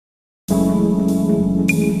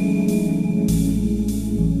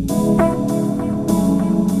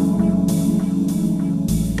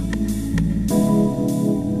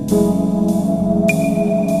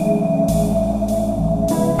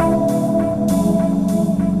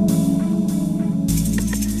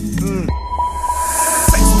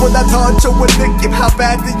그것보다 더 좋은 느낌 How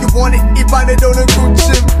bad do you want it 입안에 도는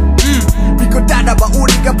군침 믿고 따라봐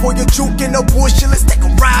우리가 보여줄게 No bullshit Let's take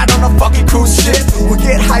a ride on a fucking cruise ship We'll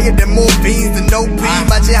get higher than more beans than no beam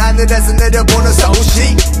마치 하늘에서 내려보는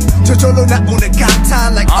서울시 저절로 나오는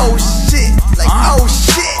감탄 Like oh shit Like oh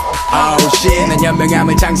shit Oh shit 난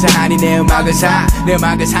현명함을 장사하니 내 음악을 사 내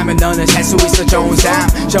음악을 사면 너는 살 수 있어 좋은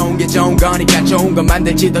삶 좋은 게 좋은 거니까 좋은 거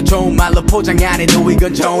만들지 더 좋은 말로 포장 안 해도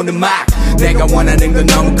이건 좋은 음악 내가 원하는 건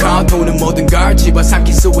너무 커 돈은 모든 걸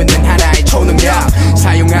집어삼킬 수 있는 하나의 초능력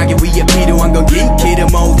사용하기 위해 필요한 건 기름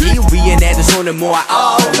모으기 위해 내도 손을 모아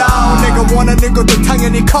Oh no 내가 원하는 것도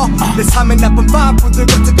당연히 커 내 삶의 나쁜 바보들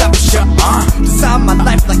것도 다 부셔 Design my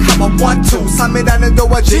life like how I want to 삶이라는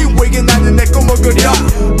도화지 위에 나는 내 꿈을 그려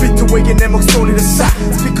비트 위에 내 목소리를 쏴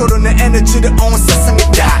스피커로 내 에너지를 온 세상에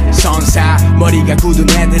다 선사 머리가 굳은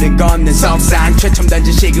애들은 걷는 석산 최첨단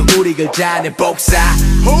지식을 우리 글자 내 복사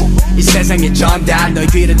이 세상의 전달 너의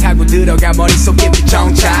귀를 타고 들어가 머릿속 깊이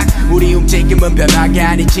정착 우리 움직임은 변화가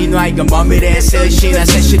아닌 진화 이건 먼 미래에서 신화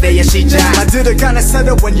새 시대의 시작 만들어가는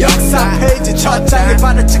새로운 역사 페이지 첫 장에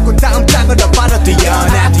발을 찍고 다음 장으로 바로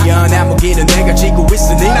뛰어나 무기는 내가 쥐고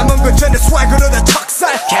있으니 남은 건 전에 swag으로 다 턱살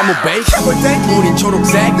캐모베이 우린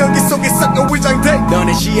초록색 여기 속에 섞여 위장돼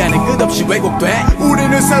너네 시야는 끝없이 왜곡돼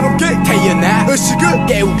우리는 새롭게 태어나 의식을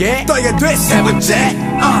깨우게 떠야 돼 세 번째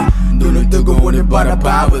눈을 뜨고 우릴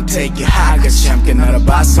바라봐 We'll take you high 같이 함께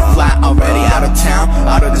날아봤어 Fly already out of town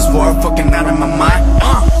Out of this world fucking out of my mind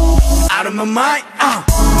Out of my mind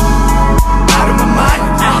Out of my mind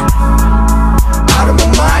Out of my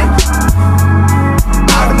mind